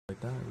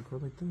like that.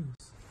 Record like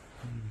this.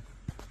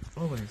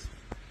 Always.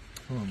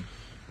 Hold on.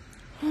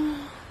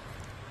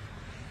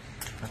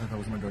 I thought that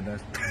was my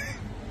DoorDash.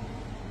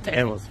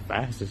 Damn, it was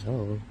fast as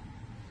hell.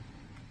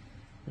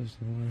 There's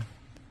no way.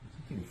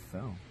 I think it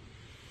fell.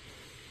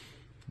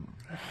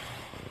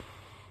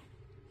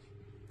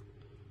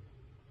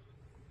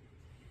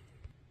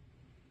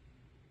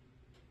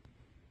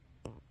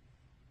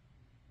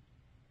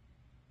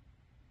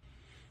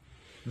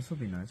 This will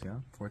be nice, yeah?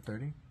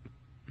 4:30?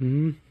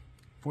 Mm-hmm.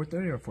 4:30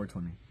 or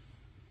 4:20?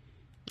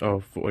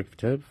 Oh, like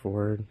tip,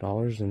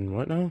 $4 and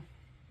what now?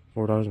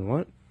 $4 and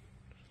what?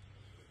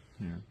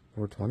 Yeah.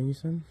 420 you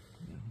said?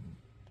 Yeah.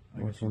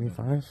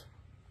 425?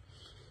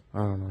 I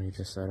don't know, you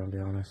just said, I'll be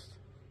honest.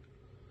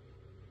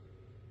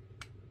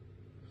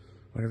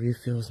 Whatever you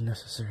feel is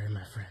necessary,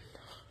 my friend.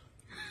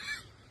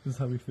 This is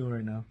how we feel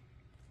right now.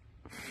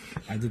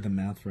 I did the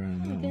math for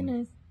him. Oh my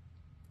goodness.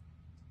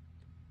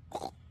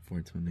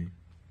 420.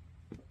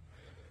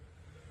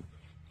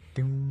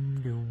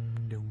 Doom,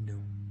 doom, doom,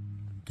 doom.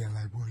 Get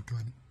like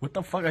 420. What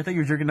the fuck? I think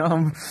you're jerking off.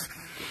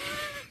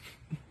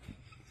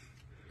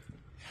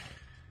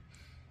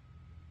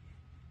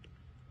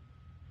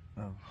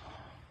 Oh.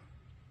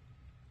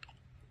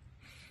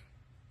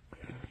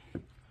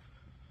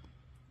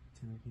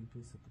 Tina, can you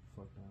please sit the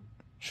fuck down?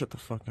 Shut the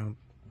fuck up. Okay,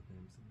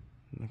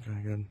 I'm sorry.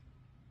 Okay, good.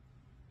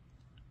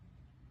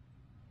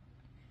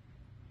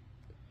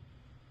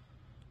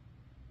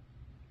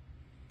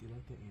 Do you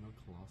like the anal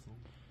colossal?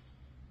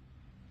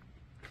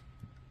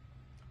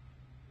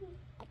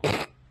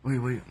 Wait,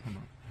 hold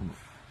on.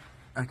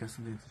 I got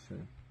something to show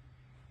you.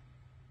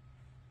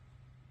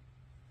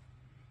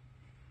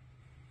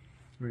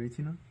 Ready,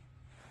 Tina?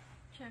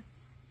 Sure.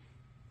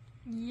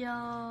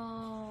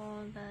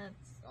 Yo,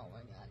 that's, oh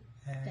my god.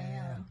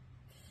 Damn.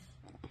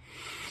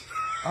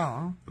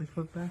 Aw, they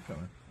felt back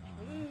on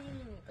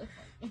it.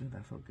 Dude,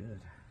 that felt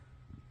good.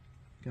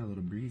 Got a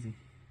little breezy.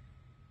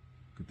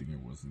 Good thing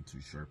it wasn't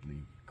too sharply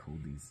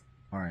coldies.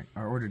 Alright,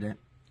 I ordered it.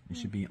 It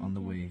should be on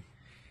the way.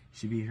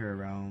 Should be here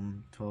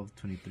around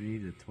 12:23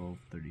 to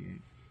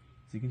 12:38.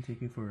 So you can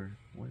take it for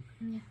work.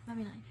 Yeah,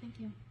 that'd be nice. Thank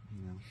you.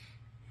 Yeah.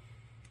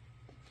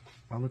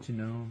 I'll let you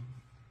know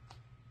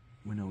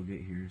when it will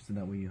get here, so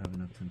that way you have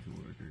enough time to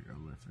order a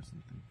lift or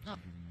something. Oh.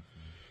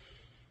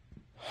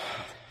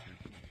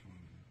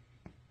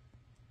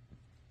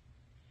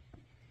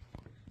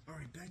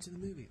 Alright, back to the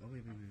movie. Oh,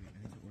 wait. I need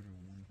to order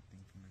one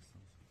thing for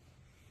myself.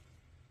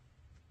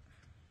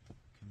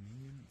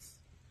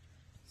 Convenience.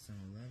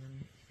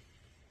 7-Eleven.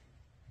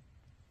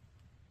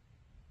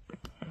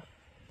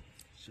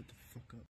 Shut the fuck up.